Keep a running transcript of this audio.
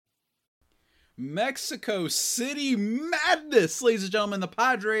Mexico City madness, ladies and gentlemen. The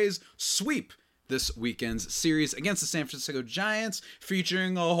Padres sweep this weekend's series against the San Francisco Giants,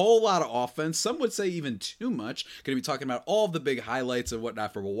 featuring a whole lot of offense. Some would say even too much. Going to be talking about all of the big highlights and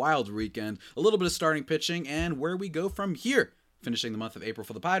whatnot for a wild weekend, a little bit of starting pitching, and where we go from here. Finishing the month of April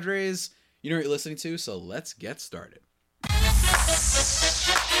for the Padres. You know what you're listening to, so let's get started.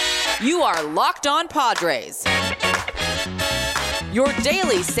 You are Locked On Padres, your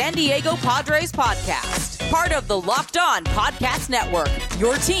daily San Diego Padres podcast. Part of the Locked On Podcast Network,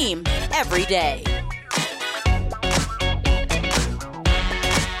 your team every day.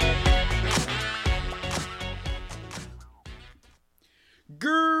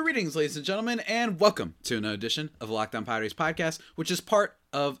 Greetings, ladies and gentlemen, and welcome to another edition of the Locked On Padres podcast, which is part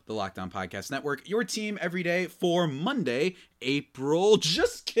of the Locked On Podcast Network, your team every day for Monday, May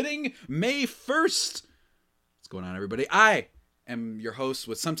 1st. What's going on, everybody? I am your host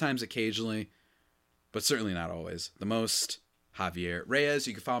with sometimes, occasionally, but certainly not always, the most, Javier Reyes.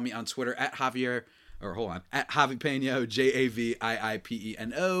 You can follow me on Twitter at Javi Peno,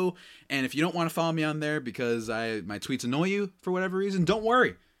 Javiiipeno. And if you don't want to follow me on there because my tweets annoy you for whatever reason, don't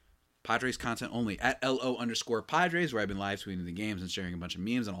worry. Padres content only at LO_Padres, where I've been live tweeting the games and sharing a bunch of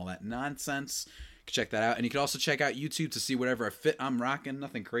memes and all that nonsense. You can check that out. And you can also check out YouTube to see whatever fit I'm rocking.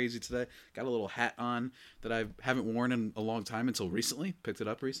 Nothing crazy today. Got a little hat on that I haven't worn in a long time until recently. Picked it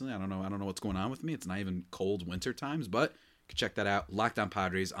up recently. I don't know what's going on with me. It's not even cold winter times, but check that out. Locked On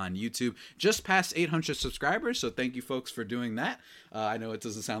Padres on YouTube. Just past 800 subscribers, so thank you folks for doing that. I know it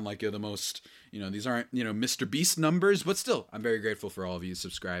doesn't sound like you're the most, these aren't, Mr. Beast numbers, but still, I'm very grateful for all of you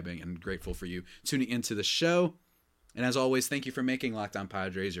subscribing and grateful for you tuning into the show. And as always, thank you for making Locked On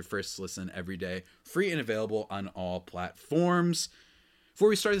Padres your first listen every day, free and available on all platforms. Before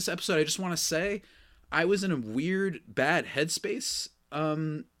we start this episode, I just want to say I was in a weird, bad headspace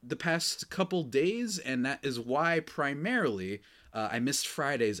the past couple days, and that is why primarily I missed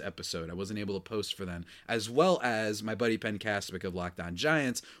Friday's episode. I wasn't able to post for then, as well as my buddy Penn Caspick of Locked On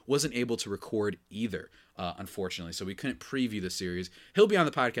Giants wasn't able to record either, unfortunately, so we couldn't preview the series. He'll be on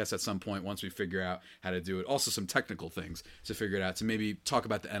the podcast at some point once we figure out how to do it. Also some technical things to figure it out, to maybe talk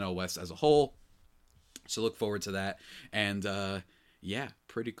about the NL West as a whole, so look forward to that. And yeah,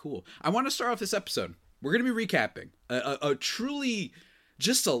 pretty cool. I want to start off this episode. We're going to be recapping a truly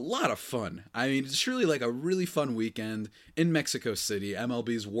just a lot of fun. I mean, it's truly like a really fun weekend in Mexico City,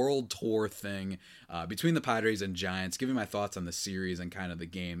 MLB's World Tour thing between the Padres and Giants, giving my thoughts on the series and kind of the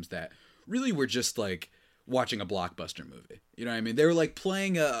games that really were just like watching a blockbuster movie. You know what I mean? They were like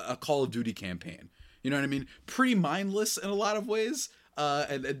playing a Call of Duty campaign. You know what I mean? Pretty mindless in a lot of ways.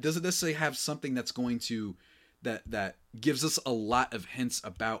 And it doesn't necessarily have something that's going to that gives us a lot of hints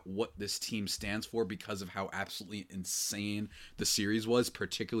about what this team stands for because of how absolutely insane the series was,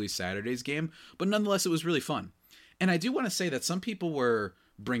 particularly Saturday's game. But nonetheless, it was really fun. And I do want to say that some people were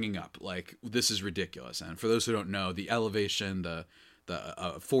bringing up, like, this is ridiculous. And for those who don't know, the elevation,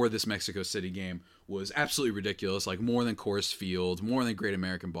 for this Mexico City game was absolutely ridiculous. Like, more than Coors Field, more than Great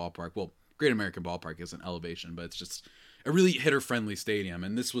American Ballpark. Well, Great American Ballpark is an elevation, but it's just a really hitter-friendly stadium,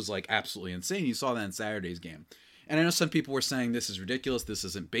 and this was like absolutely insane. You saw that in Saturday's game. And I know some people were saying this is ridiculous, this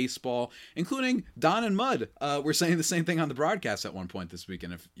isn't baseball, including Don and Mud were saying the same thing on the broadcast at one point this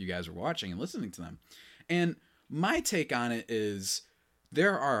weekend, if you guys were watching and listening to them. And my take on it is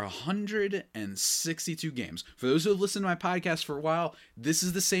there are 162 games. For those who have listened to my podcast for a while, this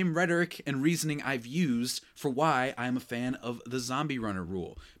is the same rhetoric and reasoning I've used for why I'm a fan of the Zombie Runner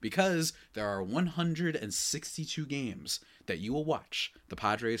rule. Because there are 162 games that you will watch the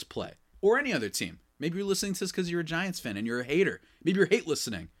Padres play, or any other team. Maybe you're listening to this because you're a Giants fan and you're a hater. Maybe you're hate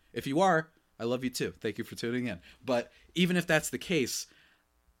listening. If you are, I love you too. Thank you for tuning in. But even if that's the case,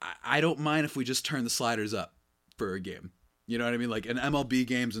 I don't mind if we just turn the sliders up for a game. You know what I mean? Like in MLB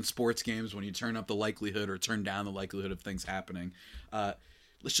games and sports games, when you turn up the likelihood or turn down the likelihood of things happening,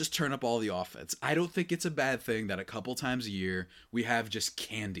 let's just turn up all the offense. I don't think it's a bad thing that a couple times a year we have just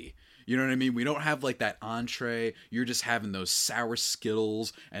candy. You know what I mean? We don't have like that entree. You're just having those sour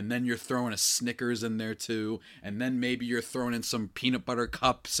Skittles, and then you're throwing a Snickers in there too, and then maybe you're throwing in some peanut butter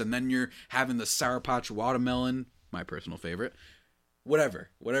cups, and then you're having the Sour Patch watermelon, my personal favorite. Whatever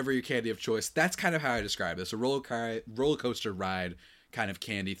your candy of choice. That's kind of how I describe this. A roller coaster ride kind of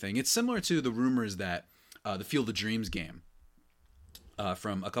candy thing. It's similar to the rumors that the Field of Dreams game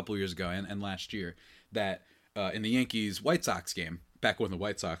from a couple years ago and last year, that in the Yankees-White Sox game, back when the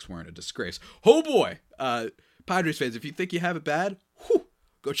White Sox weren't a disgrace. Oh boy! Padres fans, if you think you have it bad,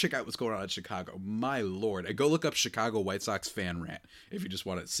 go check out what's going on in Chicago. My lord. And go look up Chicago White Sox fan rant if you just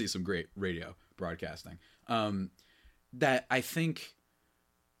want to see some great radio broadcasting. That I think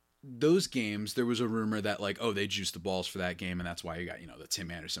those games, there was a rumor that like, oh, they juiced the balls for that game, and that's why you got, the Tim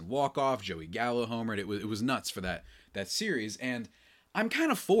Anderson walk-off, Joey Gallo homered. It was nuts for that series, and I'm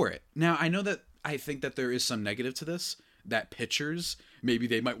kind of for it. Now, I think that there is some negative to this, that pitchers, maybe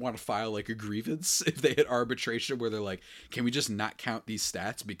they might want to file like a grievance if they hit arbitration where they're like, can we just not count these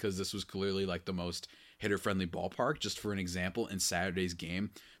stats because this was clearly like the most hitter-friendly ballpark. Just for an example, in Saturday's game,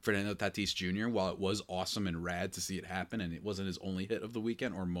 Fernando Tatis Jr., while it was awesome and rad to see it happen, and it wasn't his only hit of the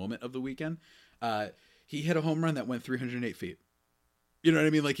weekend or moment of the weekend, he hit a home run that went 308 feet. You know what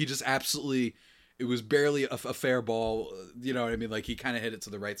I mean? Like, he just absolutely... It was barely a fair ball, you know what I mean? Like, he kind of hit it to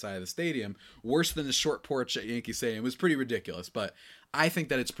the right side of the stadium. Worse than the short porch at Yankee Stadium. It was pretty ridiculous, but I think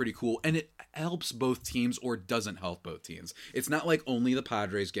that it's pretty cool, and it helps both teams or doesn't help both teams. It's not like only the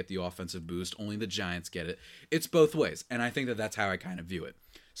Padres get the offensive boost, only the Giants get it. It's both ways, and I think that that's how I kind of view it.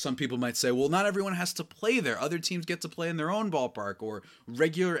 Some people might say, well, not everyone has to play there. Other teams get to play in their own ballpark or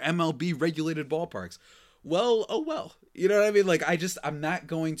regular MLB-regulated ballparks. Well, oh well. You know what I mean? Like, I'm not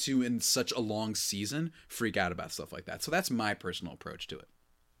going to, in such a long season, freak out about stuff like that. So that's my personal approach to it.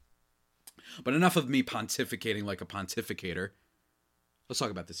 But enough of me pontificating like a pontificator. Let's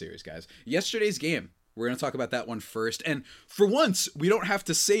talk about the series, guys. Yesterday's game. We're going to talk about that one first. And for once, we don't have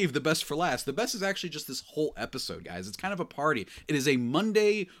to save the best for last. The best is actually just this whole episode, guys. It's kind of a party. It is a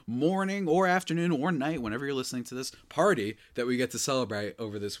Monday morning or afternoon or night, whenever you're listening to this, party that we get to celebrate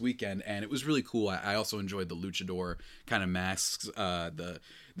over this weekend. And it was really cool. I also enjoyed the luchador kind of masks that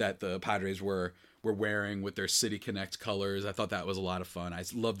the Padres were wearing with their City Connect colors. I thought that was a lot of fun. I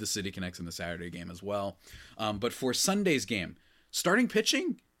love the City Connects in the Saturday game as well. But for Sunday's game, starting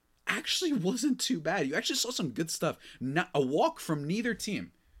pitching actually wasn't too bad. You actually saw some good stuff. Not a walk from neither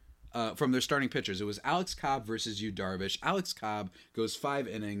team, from their starting pitchers. It was Alex Cobb versus Yu Darvish. Alex Cobb goes 5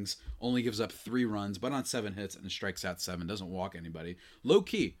 innings, only gives up 3 runs, but on 7 hits and strikes out 7. Doesn't walk anybody. Low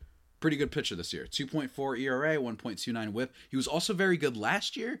key, pretty good pitcher this year. 2.4 ERA, 1.29 WHIP. He was also very good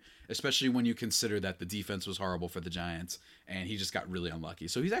last year, especially when you consider that the defense was horrible for the Giants, and he just got really unlucky.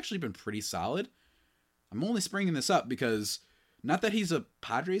 So he's actually been pretty solid. I'm only bringing this up because... not that he's a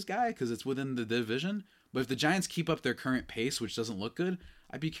Padres guy, because it's within the division, but if the Giants keep up their current pace, which doesn't look good,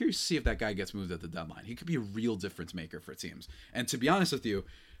 I'd be curious to see if that guy gets moved at the deadline. He could be a real difference maker for teams. And to be honest with you,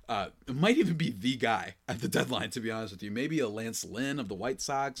 it might even be the guy at the deadline, to be honest with you. Maybe a Lance Lynn of the White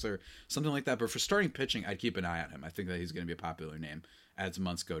Sox or something like that. But for starting pitching, I'd keep an eye on him. I think that he's going to be a popular name as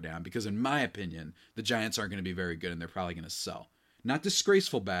months go down, because in my opinion, the Giants aren't going to be very good, and they're probably going to sell. Not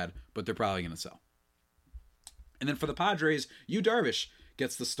disgraceful bad, but they're probably going to sell. And then for the Padres, Yu Darvish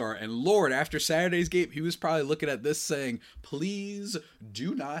gets the start. And Lord, after Saturday's game, he was probably looking at this saying, please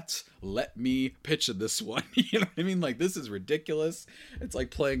do not let me pitch in this one. You know what I mean? Like, this is ridiculous. It's like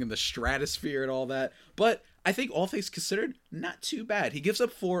playing in the stratosphere and all that. But I think all things considered, not too bad. He gives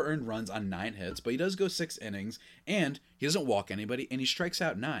up 4 earned runs on 9 hits, but he does go 6 innings, and he doesn't walk anybody, and he strikes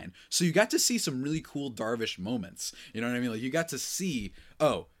out 9. So you got to see some really cool Darvish moments. You know what I mean? Like, you got to see,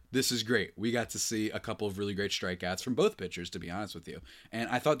 oh, this is great. We got to see a couple of really great strikeouts from both pitchers, to be honest with you. And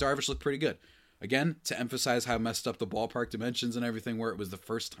I thought Darvish looked pretty good. Again, to emphasize how messed up the ballpark dimensions and everything were, it was the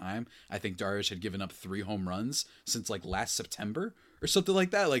first time I think Darvish had given up 3 home runs since like last September or something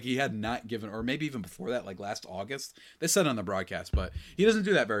like that. Like, he had not given, or maybe even before that, like last August. They said on the broadcast, but he doesn't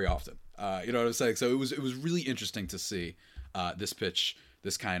do that very often. You know what I'm saying? So it was really interesting to see this pitch,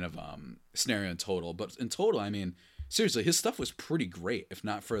 this kind of scenario in total. But in total, I mean, seriously, his stuff was pretty great, if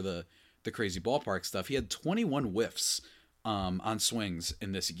not for the crazy ballpark stuff. He had 21 whiffs on swings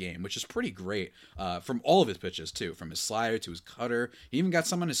in this game, which is pretty great from all of his pitches, too. From his slider to his cutter. He even got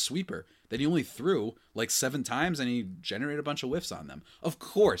some on his sweeper that he only threw like 7 times, and he generated a bunch of whiffs on them. Of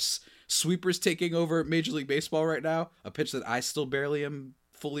course, sweepers taking over Major League Baseball right now, a pitch that I still barely am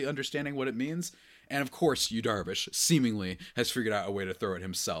fully understanding what it means. And of course, Yu Darvish seemingly has figured out a way to throw it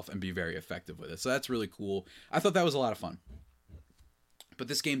himself and be very effective with it. So that's really cool. I thought that was a lot of fun. But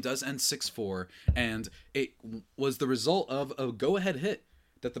this game does end 6-4, and it was the result of a go-ahead hit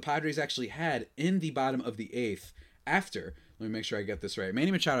that the Padres actually had in the bottom of the 8th after, let me make sure I get this right,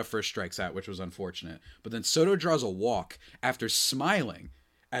 Manny Machado first strikes out, which was unfortunate. But then Soto draws a walk after smiling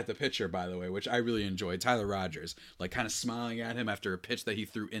at the pitcher, by the way, which I really enjoyed. Tyler Rogers, like, kind of smiling at him after a pitch that he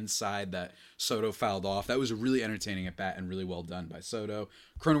threw inside that Soto fouled off. That was a really entertaining at bat and really well done by Soto.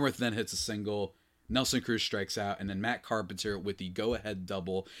 Cronenworth then hits a single. Nelson Cruz strikes out, and then Matt Carpenter with the go-ahead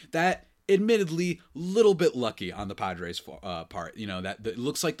double. That, admittedly, little bit lucky on the Padres' part. You know, that it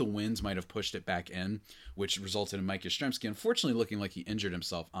looks like the winds might have pushed it back in, which resulted in Mike Yastrzemski, unfortunately, looking like he injured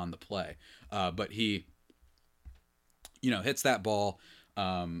himself on the play. But he, hits that ball.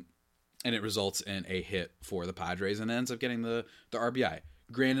 And it results in a hit for the Padres and ends up getting the RBI.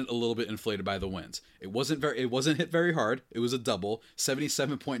 Granted, a little bit inflated by the winds. It wasn't hit very hard. It was a double,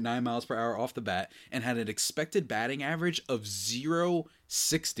 77.9 miles per hour off the bat, and had an expected batting average of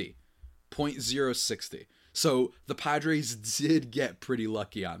 0.60. So the Padres did get pretty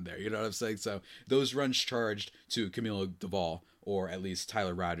lucky on there. You know what I'm saying? So those runs charged to Camilo Duvall, or at least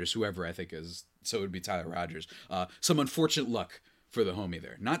Tyler Rogers, whoever I think is. So it would be Tyler Rogers. Some unfortunate luck for the homie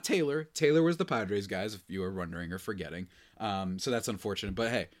there. Not Taylor. Taylor was the Padres, guys, if you were wondering or forgetting. So that's unfortunate. But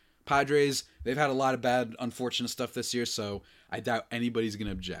hey, Padres, they've had a lot of bad, unfortunate stuff this year, so I doubt anybody's going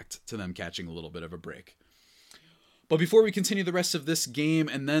to object to them catching a little bit of a break. But before we continue the rest of this game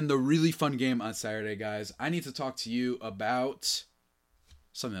and then the really fun game on Saturday, guys, I need to talk to you about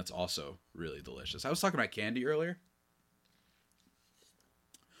something that's also really delicious. I was talking about candy earlier.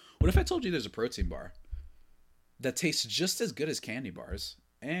 What if I told you there's a protein bar that tastes just as good as candy bars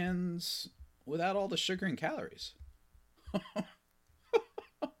and without all the sugar and calories?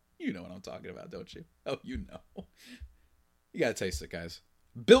 You know what I'm talking about, don't you? Oh, you know. You gotta taste it, guys.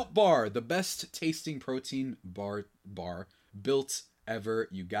 Built Bar, the best tasting protein bar built ever.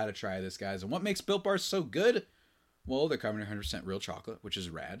 You gotta try this, guys. And what makes Built Bars so good? Well, they're covered in 100% real chocolate, which is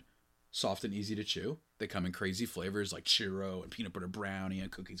rad. Soft and easy to chew. They come in crazy flavors like churro and peanut butter brownie and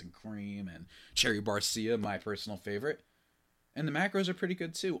cookies and cream and cherry barcia, my personal favorite. And the macros are pretty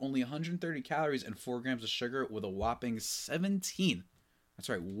good too. Only 130 calories and 4 grams of sugar with a whopping 17. That's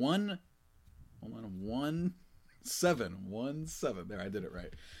right, 17. There, I did it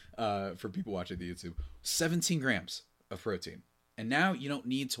right. For people watching the YouTube. 17 grams of protein. And now you don't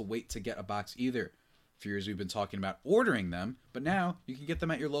need to wait to get a box either. For years we've been talking about ordering them, but now you can get them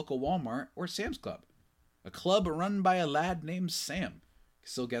at your local Walmart or Sam's Club. A club run by a lad named Sam. You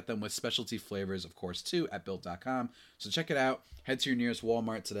can still get them with specialty flavors, of course, too, at Built.com. So check it out. Head to your nearest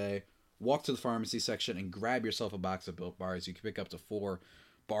Walmart today. Walk to the pharmacy section and grab yourself a box of Built Bars. You can pick up to 4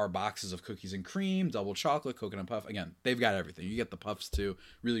 bar boxes of cookies and cream, double chocolate, coconut puff. Again, they've got everything. You get the puffs too.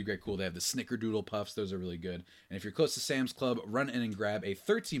 Really great, cool. They have the Snickerdoodle puffs. Those are really good. And if you're close to Sam's Club, run in and grab a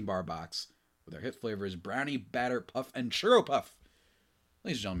 13-bar box with their hit flavors, brownie, batter, puff, and churro puff.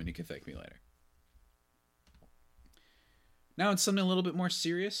 Ladies and gentlemen, you can thank me later. Now it's something a little bit more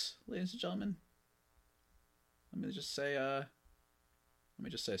serious, ladies and gentlemen. Let me just say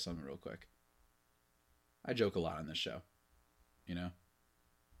something real quick. I joke a lot on this show. You know?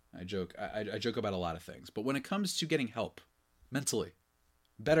 I joke about a lot of things. But when it comes to getting help mentally,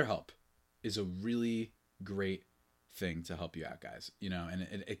 BetterHelp is a really great thing to help you out, guys. You know, and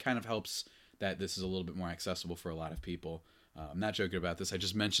it kind of helps that this is a little bit more accessible for a lot of people. I'm not joking about this. I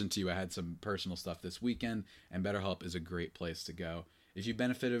just mentioned to you I had some personal stuff this weekend, and BetterHelp is a great place to go. If you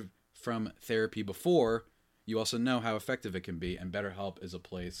benefited from therapy before, you also know how effective it can be, and BetterHelp is a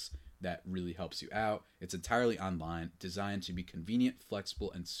place that really helps you out. It's entirely online, designed to be convenient,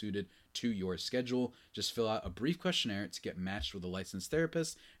 flexible, and suited to your schedule. Just fill out a brief questionnaire to get matched with a licensed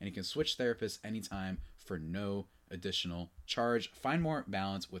therapist, and you can switch therapists anytime for no additional charge. Find more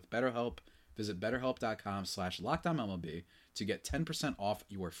balance with BetterHelp. Visit betterhelp.com/LockedOnMLB to get 10% off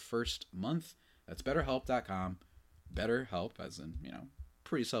your first month. That's betterhelp.com. BetterHelp, as in, you know,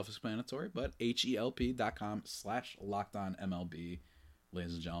 pretty self-explanatory, but HELP.com/LockedOnMLB.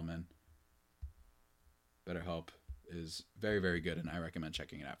 Ladies and gentlemen, BetterHelp is very, very good, and I recommend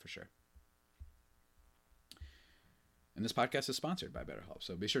checking it out for sure. And this podcast is sponsored by BetterHelp,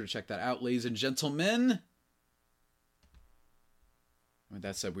 so be sure to check that out, ladies and gentlemen. With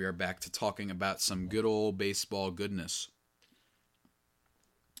that said, we are back to talking about some good old baseball goodness.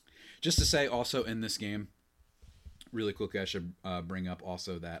 Just to say also in this game, really quickly, I should bring up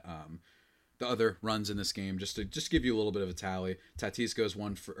also that the other runs in this game, just to give you a little bit of a tally. Tatis goes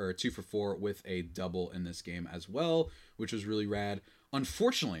 2 for 4 with a double in this game as well, which was really rad.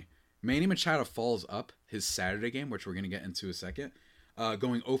 Unfortunately, Manny Machado follows up his Saturday game, which we're going to get into a second,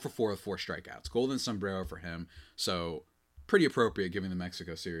 going 0 for 4 with 4 strikeouts. Golden sombrero for him, so pretty appropriate given the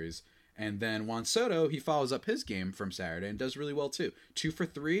Mexico series. And then Juan Soto, he follows up his game from Saturday and does really well too. 2 for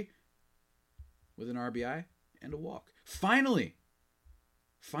 3 with an RBI and a walk. Finally,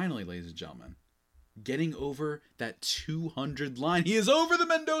 ladies and gentlemen, getting over that 200 line. He is over the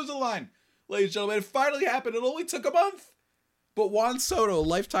Mendoza line. Ladies and gentlemen, it finally happened. It only took a month. But Juan Soto,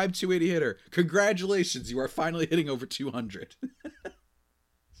 lifetime 280 hitter. Congratulations, you are finally hitting over 200.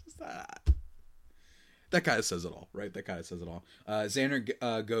 That kind of says it all, right? That kind of says it all.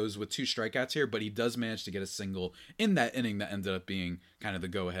 Xander goes with 2 strikeouts here, but he does manage to get a single in that inning that ended up being kind of the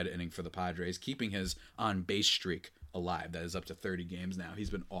go-ahead inning for the Padres, keeping his on-base streak alive. That is up to 30 games now. He's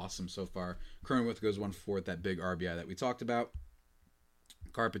been awesome so far. Cronenworth goes 1 for 4 with that big RBI that we talked about.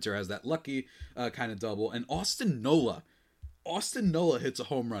 Carpenter has that lucky kind of double. And Austin Nola, Austin Nola hits a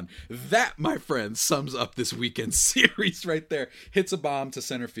home run. That, my friend, sums up this weekend series right there. Hits a bomb to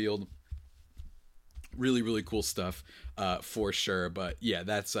center field. Really, really cool stuff, for sure. But yeah,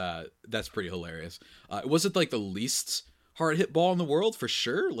 that's pretty hilarious. It wasn't like the least hard hit ball in the world, for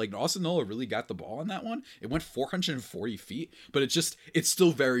sure. Like, Austin Nola really got the ball on that one. It went 440 feet, but it's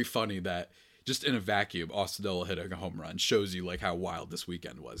still very funny that just in a vacuum, Austin Nola hitting a home run shows you like how wild this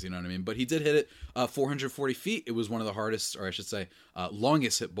weekend was. You know what I mean? But he did hit it 440 feet. It was one of the hardest, or I should say,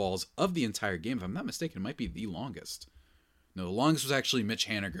 longest hit balls of the entire game. If I'm not mistaken, it might be the longest. No, the longest was actually Mitch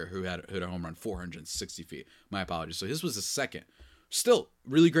Haniger, who had hit a home run 460 feet. My apologies. So his was the second. Still,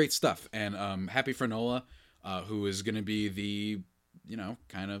 really great stuff. And happy for Nola, who is going to be the,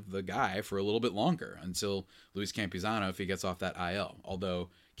 kind of the guy for a little bit longer until Luis Campusano, if he gets off that IL. Although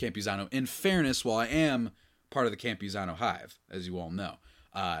Campusano, in fairness, while I am part of the Campusano hive, as you all know,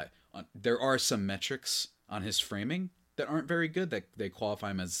 there are some metrics on his framing that aren't very good, that they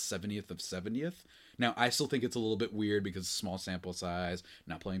qualify him as 70th of 70th. Now, I still think it's a little bit weird because small sample size,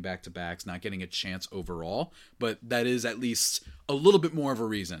 not playing back-to-backs, not getting a chance overall, but that is at least a little bit more of a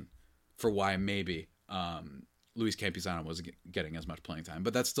reason for why maybe Luis Campusano wasn't getting as much playing time.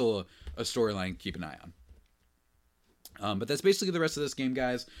 But that's still a storyline to keep an eye on. But that's basically the rest of this game,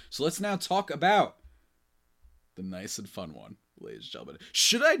 guys. So let's now talk about the nice and fun one, ladies and gentlemen.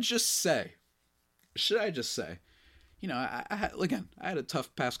 Should I just say, I had a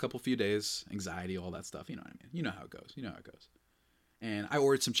tough past few days, anxiety, all that stuff. You know what I mean? You know how it goes. And I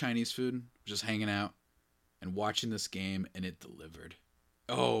ordered some Chinese food, just hanging out and watching this game, and it delivered.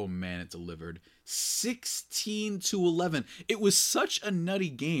 Oh man, it delivered. 16-11. It was such a nutty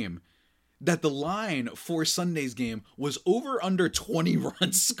game that the line for Sunday's game was over under 20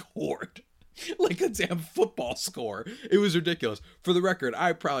 runs scored. Like a damn football score. It was ridiculous. For the record,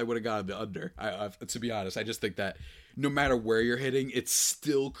 I probably would have gotten the under. To be honest, I just think that no matter where you're hitting, it's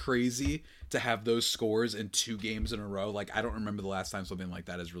still crazy to have those scores in 2 games in a row. Like, I don't remember the last time something like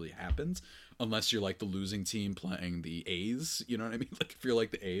that has really happened, unless you're like the losing team playing the A's. You know what I mean? Like, if you're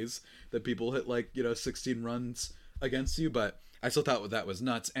like the A's, that people hit 16 runs against you. But I still thought that was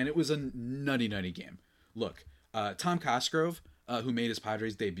nuts, and it was a nutty game. Look, Tom Cosgrove, who made his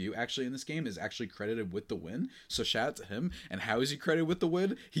Padres debut actually in this game, is actually credited with the win. So shout out to him. And how is he credited with the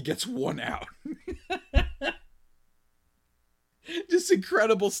win? He gets 1 out. Just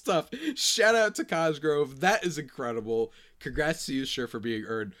incredible stuff. Shout out to Cosgrove. That is incredible. Congrats to you, sure, for being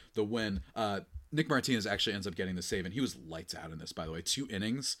earned the win. Nick Martinez actually ends up getting the save, and he was lights out in this, by the way. 2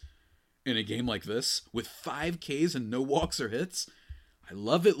 innings in a game like this with 5 Ks and no walks or hits. I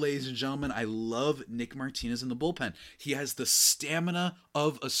love it, ladies and gentlemen. I love Nick Martinez in the bullpen. He has the stamina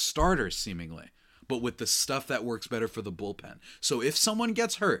of a starter, seemingly, but with the stuff that works better for the bullpen. So if someone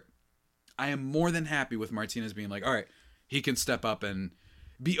gets hurt, I am more than happy with Martinez being like, all right, he can step up and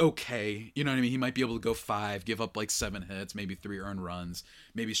be okay. You know what I mean? He might be able to go 5, give up 7 hits, maybe 3 earned runs,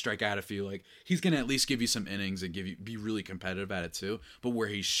 maybe strike out a few. He's going to at least give you some innings and be really competitive at it too. But where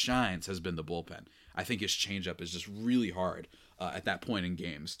he shines has been the bullpen. I think his changeup is just really hard at that point in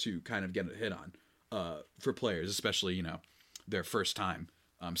games to kind of get a hit on for players, especially, their first time.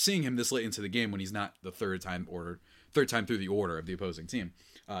 Seeing him this late into the game when he's not the third time through the order of the opposing team.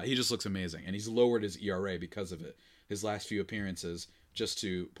 He just looks amazing, and he's lowered his ERA because of it. His last few appearances, just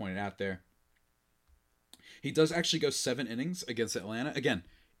to point it out there, he does actually go 7 innings against Atlanta. Again,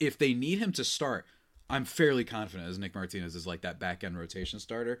 if they need him to start, I'm fairly confident as Nick Martinez is like that back-end rotation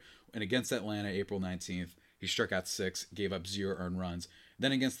starter. And against Atlanta, April 19th, he struck out 6, gave up 0 earned runs.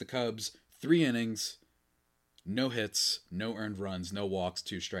 Then against the Cubs, 3 innings, no hits, no earned runs, no walks,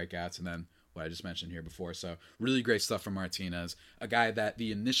 2 strikeouts, and then what I just mentioned here before. So really great stuff from Martinez, a guy that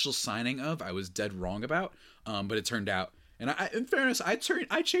the initial signing of I was dead wrong about, but it turned out. And in fairness, I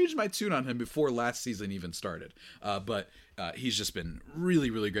changed my tune on him before last season even started. But he's just been really,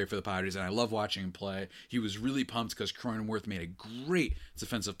 really great for the Padres, and I love watching him play. He was really pumped because Cronenworth made a great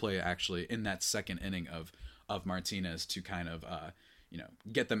defensive play actually in that second inning of Martinez to kind of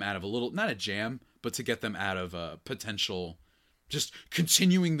get them out of a little, not a jam, but to get them out of a potential. Just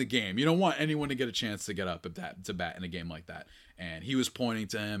continuing the game. You don't want anyone to get a chance to get up to bat in a game like that. And he was pointing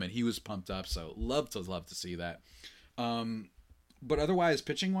to him, and he was pumped up. So love to see that. But otherwise,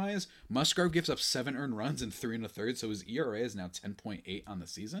 pitching-wise, Musgrove gives up 7 earned runs in 3 1/3, so his ERA is now 10.8 on the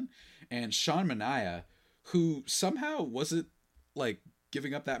season. And Sean Manaea, who somehow wasn't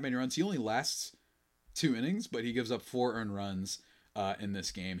giving up that many runs, he only lasts 2 innings, but he gives up 4 earned runs in this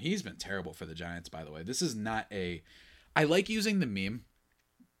game. He's been terrible for the Giants, by the way. This is not a... I like using the meme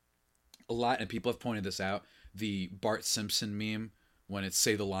a lot, and people have pointed this out, the Bart Simpson meme, when it's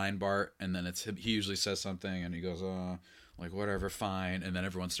say the line Bart, and then he usually says something, and he goes, like whatever, fine, and then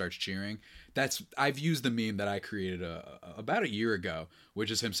everyone starts cheering. I've used the meme that I created about a year ago,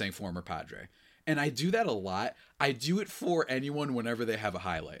 which is him saying former Padre. And I do that a lot. I do it for anyone whenever they have a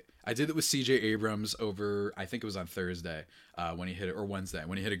highlight. I did it with CJ Abrams over, I think it was on Thursday, when he hit it, or Wednesday,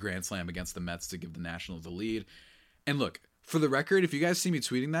 when he hit a grand slam against the Mets to give the Nationals the lead. And look, for the record, if you guys see me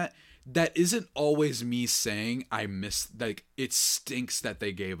tweeting that, that isn't always me saying I miss, like, it stinks that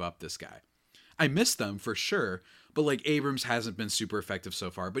they gave up this guy. I miss them for sure, but like Abrams hasn't been super effective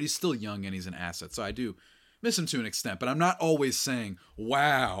so far, but he's still young and he's an asset. So I do miss him to an extent, but I'm not always saying,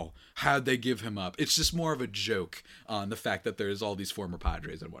 wow, how'd they give him up? It's just more of a joke on the fact that there's all these former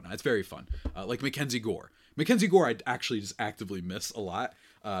Padres and whatnot. It's very fun. Like Mackenzie Gore. Mackenzie Gore, I actually just actively miss a lot.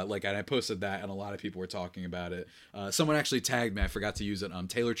 And I posted that and a lot of people were talking about it. Someone actually tagged me. I forgot to use it.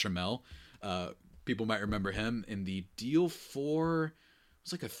 Taylor Trammell. People might remember him in the deal for... It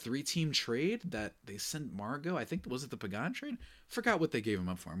was like a 3-team trade that they sent Margot. I think, was it the Pagan trade? Forgot what they gave him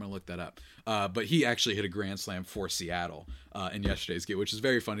up for. I'm going to look that up. But he actually hit a grand slam for Seattle in yesterday's game, which is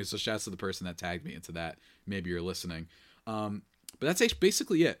very funny. So shouts to the person that tagged me into that. Maybe you're listening. But that's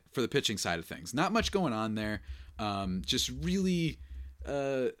basically it for the pitching side of things. Not much going on there. Just really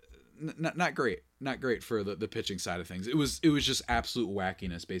not great. Not great for the pitching side of things. It was just absolute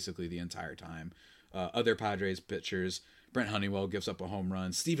wackiness basically the entire time. Other Padres pitchers... Brent Honeywell gives up a home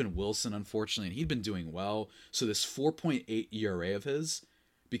run. Steven Wilson, unfortunately, and he'd been doing well. So this 4.8 ERA of his,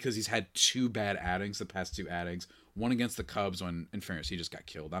 because he's had 2 bad outings, the past 2 outings, one against the Cubs when, in fairness, he just got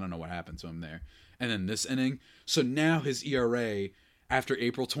killed. I don't know what happened to him there. And then this inning. So now his ERA, after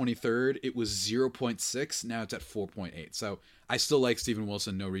April 23rd, it was 0.6. Now it's at 4.8. So I still like Steven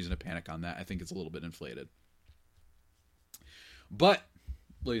Wilson. No reason to panic on that. I think it's a little bit inflated. But,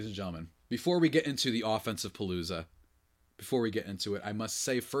 ladies and gentlemen, before we get into the offensive palooza, before we get into it, I must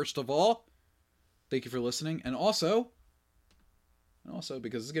say, first of all, thank you for listening. And also,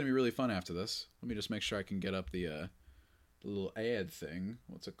 because it's going to be really fun after this, let me just make sure I can get up the little ad thing.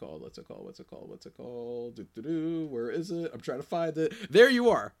 What's it called? Where is it? I'm trying to find it. There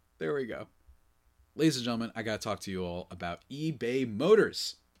you are. There we go. Ladies and gentlemen, I got to talk to you all about eBay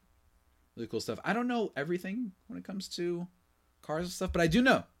Motors. Really cool stuff. I don't know everything when it comes to cars and stuff, but I do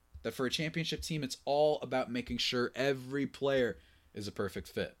know that for a championship team, it's all about making sure every player is a perfect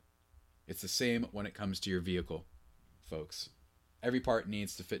fit. It's the same when it comes to your vehicle, folks. Every part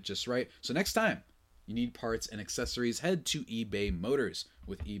needs to fit just right. So next time you need parts and accessories, head to eBay Motors.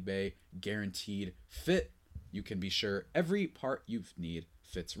 With eBay Guaranteed Fit, you can be sure every part you need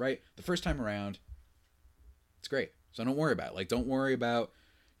fits right the first time around. It's great. So don't worry about it. Don't worry about,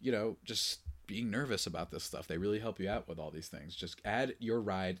 just being nervous about this stuff. They really help you out with all these things. Just add your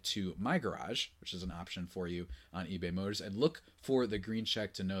ride to My Garage, which is an option for you on eBay Motors, and look for the green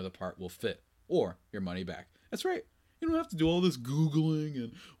check to know the part will fit or your money back. That's right. You don't have to do all this Googling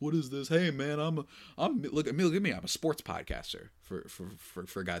and what is this? Hey man, look at me. I'm a sports podcaster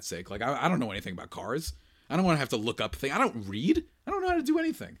for God's sake. I don't know anything about cars. I don't want to have to look up things. I don't read. I don't know how to do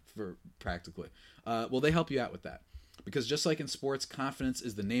anything for practically. Well, they help you out with that. Because just like in sports, confidence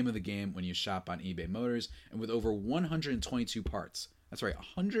is the name of the game when you shop on eBay Motors. And with over 122 parts, that's right,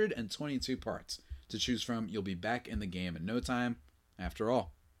 122 parts to choose from, you'll be back in the game in no time. After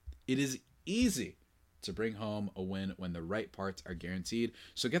all, it is easy to bring home a win when the right parts are guaranteed.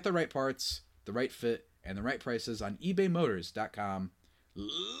 So get the right parts, the right fit, and the right prices on ebaymotors.com.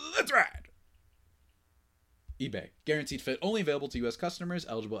 Let's ride! eBay. Guaranteed fit. Only available to U.S. customers.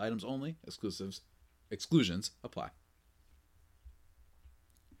 Eligible items only. Exclusions apply.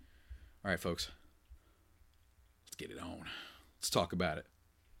 All right, folks. Let's get it on. Let's talk about it.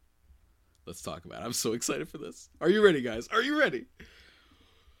 I'm so excited for this. Are you ready, guys? Are you ready?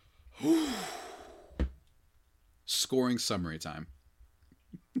 Scoring summary time.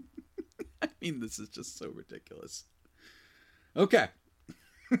 I mean, this is just so ridiculous. Okay.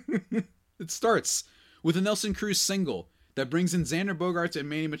 It starts with a Nelson Cruz single that brings in Xander Bogaerts and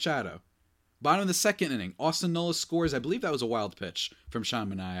Manny Machado. Bottom of the second inning, Austin Nola scores. I believe that was a wild pitch from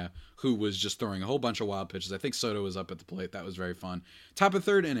Sean Manaea, who was just throwing a whole bunch of wild pitches. I think Soto was up at the plate. That was very fun. Top of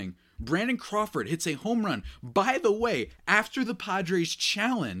third inning, Brandon Crawford hits a home run. By the way, after the Padres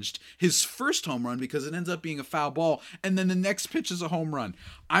challenged his first home run because it ends up being a foul ball, and then the next pitch is a home run.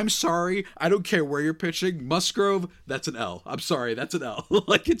 I'm sorry. I don't care where you're pitching. Musgrove, that's an L. I'm sorry. That's an L.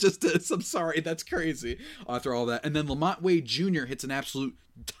 It just is. I'm sorry. That's crazy. After all that. And then Lamont Wade Jr. hits an absolute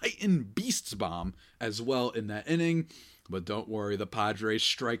Titan Beasts bomb as well in that inning. But don't worry, the Padres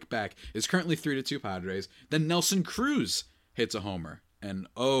strike back. It's currently 3-2 Padres. Then Nelson Cruz hits a homer. And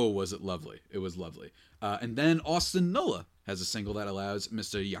oh, was it lovely. It was lovely. And then Austin Nola has a single that allows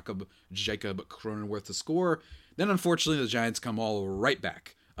Mr. Jacob Cronenworth to score. Then, unfortunately, the Giants come all right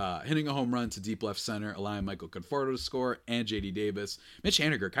back, hitting a home run to deep left center, allowing Michael Conforto to score, and J.D. Davis. Mitch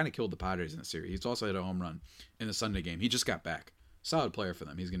Haniger kind of killed the Padres in the series. He's also hit a home run in the Sunday game. He just got back. Solid player for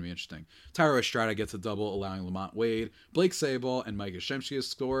them. He's going to be interesting. Tyro Estrada gets a double, allowing Lamont Wade, Blake Sabol, and Mike Yastrzemski to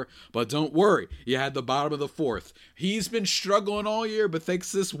score. But don't worry, you had the bottom of the fourth. He's been struggling all year, but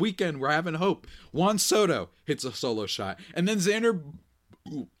thanks to this weekend, we're having hope. Juan Soto hits a solo shot, and then Xander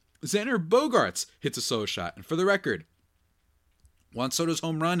Bogaerts hits a solo shot. And for the record, Juan Soto's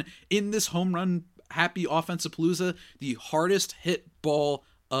home run in this home run happy offensive palooza, the hardest hit ball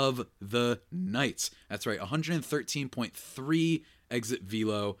of the night. That's right, 113.3 exit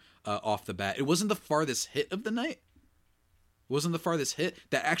velo off the bat. It wasn't the farthest hit of the night. It wasn't the farthest hit.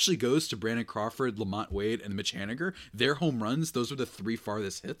 That actually goes to Brandon Crawford, Lamont Wade, and Mitch Haniger. Their home runs, those were the 3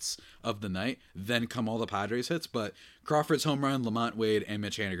 farthest hits of the night. Then come all the Padres hits. But Crawford's home run, Lamont Wade, and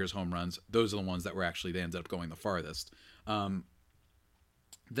Mitch Haniger's home runs, those are the ones that were actually, they ended up going the farthest.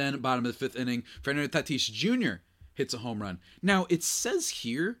 Then, bottom of the 5th inning, Fernando Tatis Jr. hits a home run. Now, it says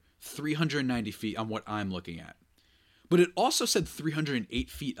here 390 feet on what I'm looking at. But it also said 308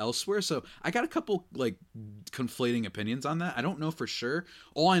 feet elsewhere, so I got a couple, conflating opinions on that. I don't know for sure.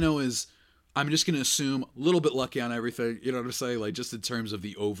 All I know is I'm just going to assume a little bit lucky on everything, you know what I'm saying? Just in terms of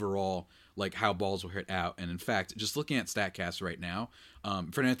the overall, how balls were hit out. And in fact, just looking at StatCast right now,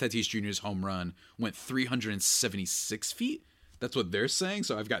 Fernando Tatis Jr.'s home run went 376 feet. That's what they're saying.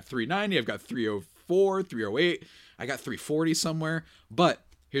 So I've got 390, I've got 304, 308, I got 340 somewhere. But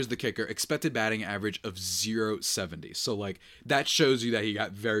here's the kicker: expected batting average of 0.70. So that shows you that he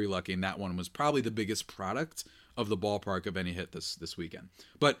got very lucky, and that one was probably the biggest product of the ballpark of any hit this weekend.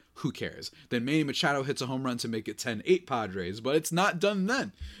 But who cares? Then Manny Machado hits a home run to make it 10-8 Padres, but it's not done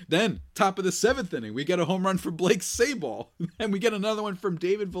then. Then, top of the 7th inning, we get a home run for Blake Sabol, and we get another one from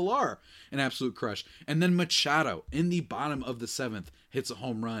David Villar, an absolute crush. And then Machado, in the bottom of the 7th, hits a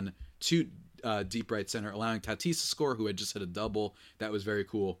home run to deep right center, allowing Tatis to score, who had just hit a double. That was very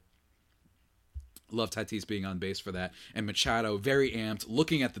cool. Love Tatis being on base for that. And Machado, very amped,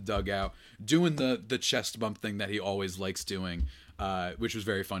 looking at the dugout, doing the chest bump thing that he always likes doing, which was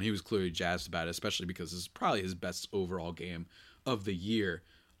very fun. He was clearly jazzed about it, especially because this is probably his best overall game of the year,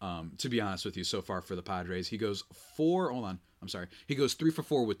 to be honest with you, so far for the Padres. He goes 3 for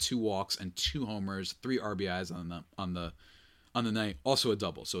 4 with 2 walks and 2 homers, 3 RBIs on the night. Also a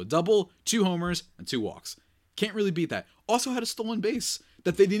double. So a double, 2 homers, and 2 walks. Can't really beat that. Also had a stolen base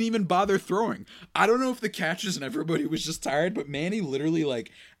that they didn't even bother throwing. I don't know if the catchers and everybody was just tired, but Manny literally,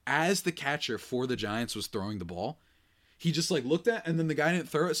 as the catcher for the Giants was throwing the ball, he just looked at, and then the guy didn't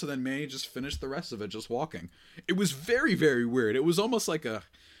throw it, so then Manny just finished the rest of it just walking. It was very, very weird. It was almost like a,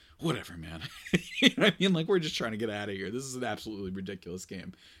 whatever, man. You know what I mean? We're just trying to get out of here. This is an absolutely ridiculous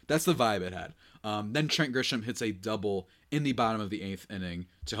game. That's the vibe it had. Then Trent Grisham hits a double in the bottom of the 8th inning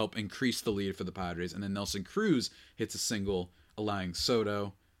to help increase the lead for the Padres. And then Nelson Cruz hits a single, allowing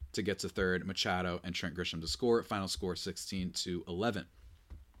Soto to get to third, Machado and Trent Grisham to score. Final score 16-11.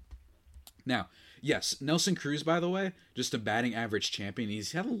 Now, yes, Nelson Cruz, by the way, just a batting average champion.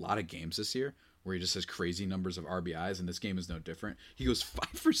 He's had a lot of games this year where he just has crazy numbers of RBIs, and this game is no different. He goes 5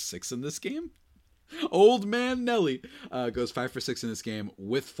 for 6 in this game. Old man Nelly goes 5 for 6 in this game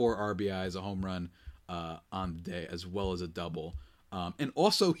with 4 RBIs, a home run on the day, as well as a double. And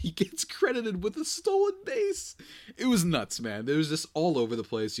also, he gets credited with a stolen base. It was nuts, man. There was just all over the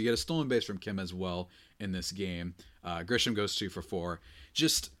place. You get a stolen base from Kim as well in this game. Grisham goes 2 for 4.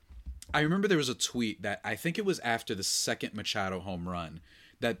 I remember there was a tweet that I think it was after the second Machado home run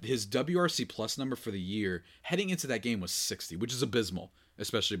that his WRC plus number for the year heading into that game was 60, which is abysmal,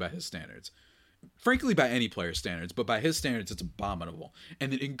 especially by his standards. Frankly, by any player's standards, but by his standards, it's abominable.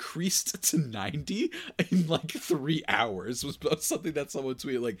 And it increased to 90 in 3 hours, was something that someone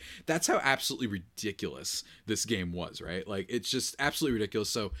tweeted. That's how absolutely ridiculous this game was, right? It's just absolutely ridiculous.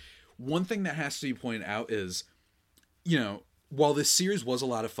 So one thing that has to be pointed out is, while this series was a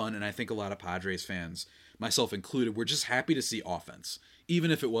lot of fun, and I think a lot of Padres fans, myself included, were just happy to see offense,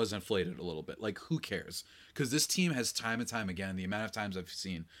 even if it was inflated a little bit. Who cares? Because this team has time and time again, the amount of times I've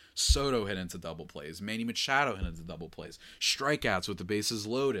seen Soto hit into double plays, Manny Machado hit into double plays, strikeouts with the bases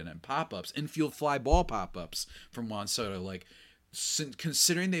loaded, and pop-ups, infield fly ball pop-ups from Juan Soto.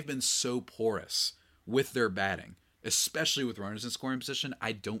 Considering they've been so porous with their batting, especially with runners in scoring position,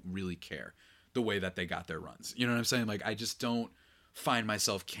 I don't really care the way that they got their runs. You know what I'm saying? I just don't find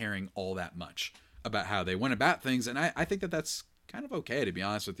myself caring all that much about how they went about things, and I think that that's kind of okay, to be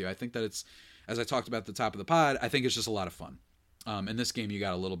honest with you. I think that it's, as I talked about at the top of the pod, I think it's just a lot of fun. In this game, you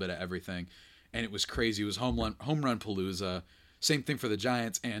got a little bit of everything, and it was crazy. It was home run palooza. Same thing for the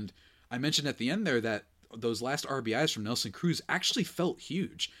Giants, and I mentioned at the end there that those last RBIs from Nelson Cruz actually felt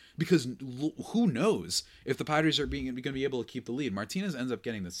huge because who knows if the Padres are going to be able to keep the lead. Martinez ends up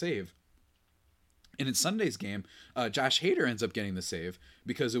getting the save. And in Sunday's game, Josh Hader ends up getting the save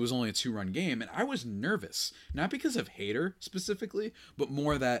because it was only a 2-run game. And I was nervous, not because of Hader specifically, but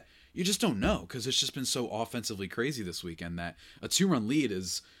more that you just don't know because it's just been so offensively crazy this weekend that a 2-run lead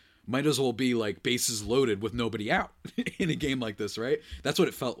might as well be like bases loaded with nobody out in a game like this, right? That's what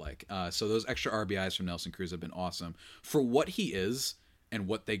it felt like. So those extra RBIs from Nelson Cruz have been awesome. For what he is and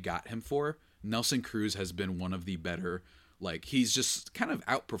what they got him for, Nelson Cruz has been one of the better. Like, he's just kind of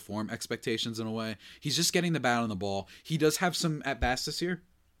outperformed expectations in a way. He's just getting the bat on the ball. He does have some at-bats this year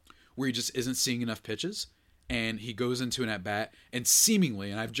where he just isn't seeing enough pitches, and he goes into an at-bat, and seemingly,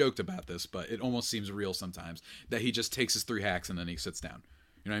 and I've joked about this, but it almost seems real sometimes, that he just takes his 3 hacks and then he sits down.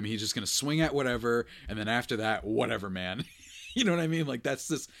 You know what I mean? He's just going to swing at whatever, and then after that, whatever, man. You know what I mean? Like, that's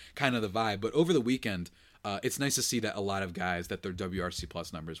just kind of the vibe. But over the weekend, it's nice to see that a lot of guys, that their WRC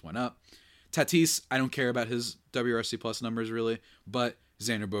plus numbers went up. Tatis, I don't care about his WRC plus numbers really, but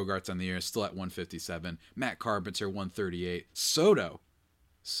Xander Bogaerts on the year is still at 157. Matt Carpenter 138. Soto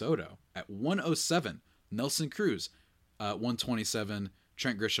at 107. Nelson Cruz 127.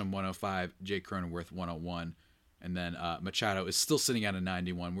 Trent Grisham 105. Jake Cronenworth 101. And then Machado is still sitting at a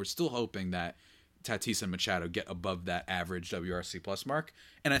 91. We're still hoping that Tatis and Machado get above that average WRC plus mark,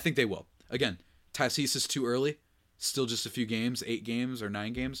 and I think they will. Again, Tatis is too early. Still just a few games, 8 games or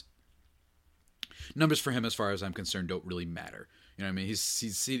 9 games. Numbers for him, as far as I'm concerned, don't really matter. You know what I mean?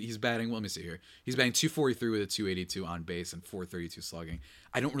 He's batting, well, let me see here. He's batting 243 with a 282 on base and 432 slugging.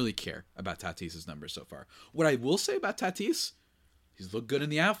 I don't really care about Tatis's numbers so far. What I will say about Tatis, he's looked good in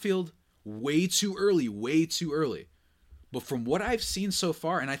the outfield. Way too early. But from what I've seen so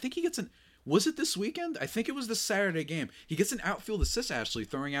far, and I think he gets was it this weekend? I think it was the Saturday game. He gets an outfield assist, actually,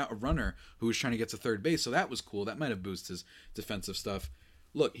 throwing out a runner who was trying to get to third base. So that was cool. That might have boosted his defensive stuff.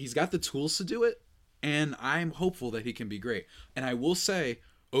 Look, he's got the tools to do it, and I'm hopeful that he can be great. And I will say,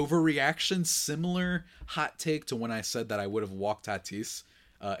 overreaction, similar hot take to when I said that I would have walked Tatis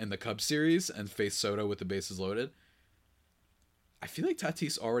in the Cubs series and faced Soto with the bases loaded. I feel like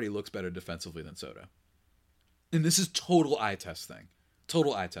Tatis already looks better defensively than Soto. And this is total eye test thing.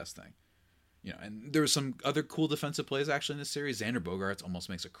 You know, and there were some other cool defensive plays actually in this series. Xander Bogaerts almost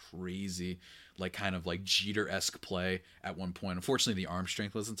makes a crazy, kind of Jeter-esque play at one point. Unfortunately, the arm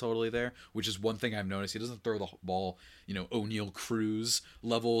strength wasn't totally there, which is one thing I've noticed. He doesn't throw the ball, O'Neal Cruz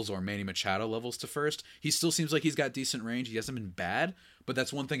levels or Manny Machado levels to first. He still seems like he's got decent range. He hasn't been bad, but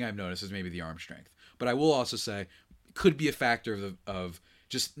that's one thing I've noticed is maybe the arm strength. But I will also say, could be a factor of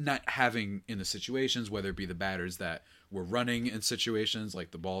just not having in the situations, whether it be the batters that were running in situations,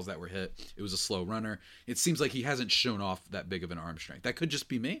 like the balls that were hit, it was a slow runner. It seems like he hasn't shown off that big of an arm strength. That could just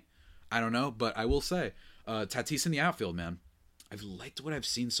be me. I don't know, but I will say, Tatis in the outfield, man, I've liked what I've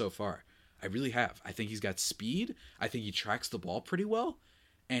seen so far. I really have. I think he's got speed. I think he tracks the ball pretty well,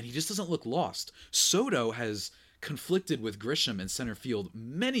 and he just doesn't look lost. Soto has conflicted with Grisham in center field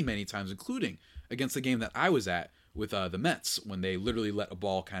many, many times, including against the game that I was at with the Mets, when they literally let a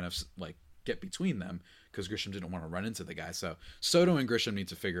ball kind of get between them because Grisham didn't want to run into the guy. So Soto and Grisham need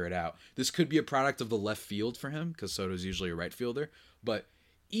to figure it out. This could be a product of the left field for him because Soto's usually a right fielder, but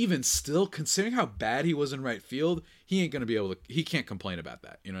even still, considering how bad he was in right field, he can't complain about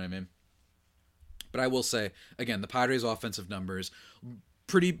that. You know what I mean? But I will say, again, the Padres' offensive numbers,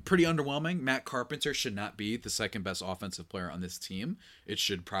 pretty underwhelming. Matt Carpenter should not be the second best offensive player on this team. It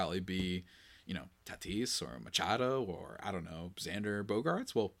should probably be, Tatis or Machado or, I don't know, Xander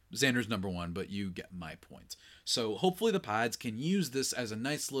Bogaerts. Well, Xander's number one, but you get my point. So hopefully the Pods can use this as a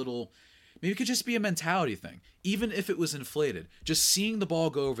nice little, maybe it could just be a mentality thing. Even if it was inflated, just seeing the ball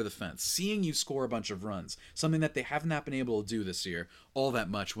go over the fence, seeing you score a bunch of runs, something that they have not been able to do this year all that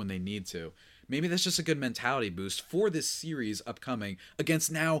much when they need to. Maybe that's just a good mentality boost for this series upcoming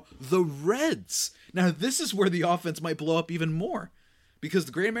against now the Reds. Now this is where the offense might blow up even more, because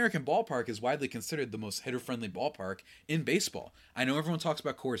the Great American Ballpark is widely considered the most hitter-friendly ballpark in baseball. I know everyone talks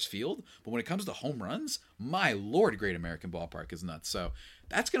about Coors Field, but when it comes to home runs, my lord, Great American Ballpark is nuts. So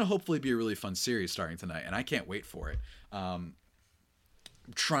that's going to hopefully be a really fun series starting tonight, and I can't wait for it. I'm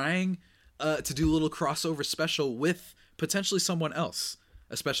trying to do a little crossover special with potentially someone else,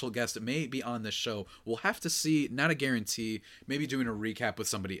 a special guest that may be on this show. We'll have to see, not a guarantee, maybe doing a recap with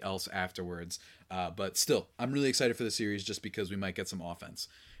somebody else afterwards. But still, I'm really excited for the series just because we might get some offense.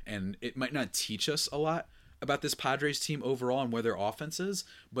 And it might not teach us a lot about this Padres team overall and where their offense is,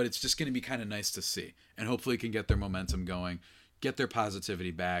 but it's just going to be kind of nice to see. And hopefully can get their momentum going, get their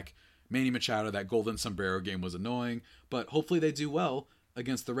positivity back. Manny Machado, that golden sombrero game was annoying, but hopefully they do well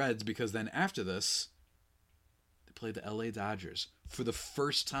against the Reds, because then after this, play the LA Dodgers for the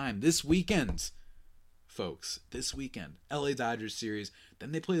first time this weekend. Folks, this weekend, LA Dodgers series.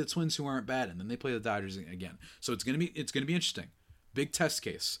 Then they play the Twins, who aren't bad, and then they play the Dodgers again. So it's gonna be interesting. Big test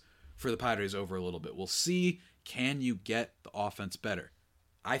case for the Padres over a little bit. We'll see. Can you get the offense better?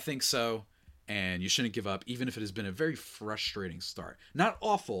 I think so, and you shouldn't give up, even if it has been a very frustrating start. Not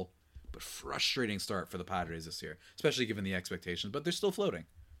awful, but frustrating start for the Padres this year, especially given the expectations. But they're still floating.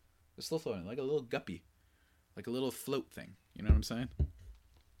 They're still floating like a little guppy, like a little float thing. You know what I'm saying?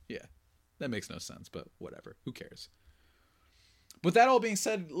 Yeah. That makes no sense, but whatever. Who cares? With that all being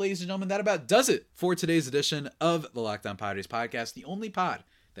said, ladies and gentlemen, that about does it for today's edition of the Locked On Padres podcast, the only pod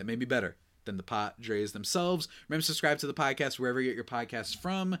that may be better than the Padres themselves. Remember to subscribe to the podcast wherever you get your podcasts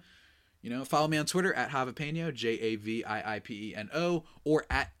from. Follow me on Twitter at Javipeno, JAVIIPENO, or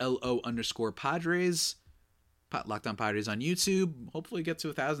at LO_Padres. Locked On Padres on YouTube. Hopefully get to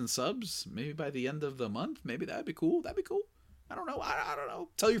 1,000 subs, maybe by the end of the month. Maybe that'd be cool. I don't know. I don't know.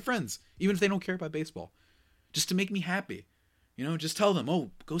 Tell your friends, even if they don't care about baseball, just to make me happy. Just tell them,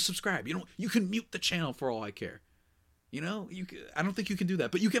 oh, go subscribe. You can mute the channel for all I care. I don't think you can do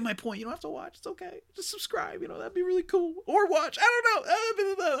that, but you get my point. You don't have to watch. It's okay. Just subscribe. That'd be really cool. Or watch. I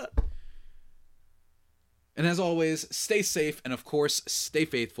don't know. And as always, stay safe and, of course, stay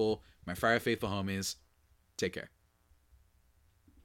faithful. My Friar Faithful homies, take care.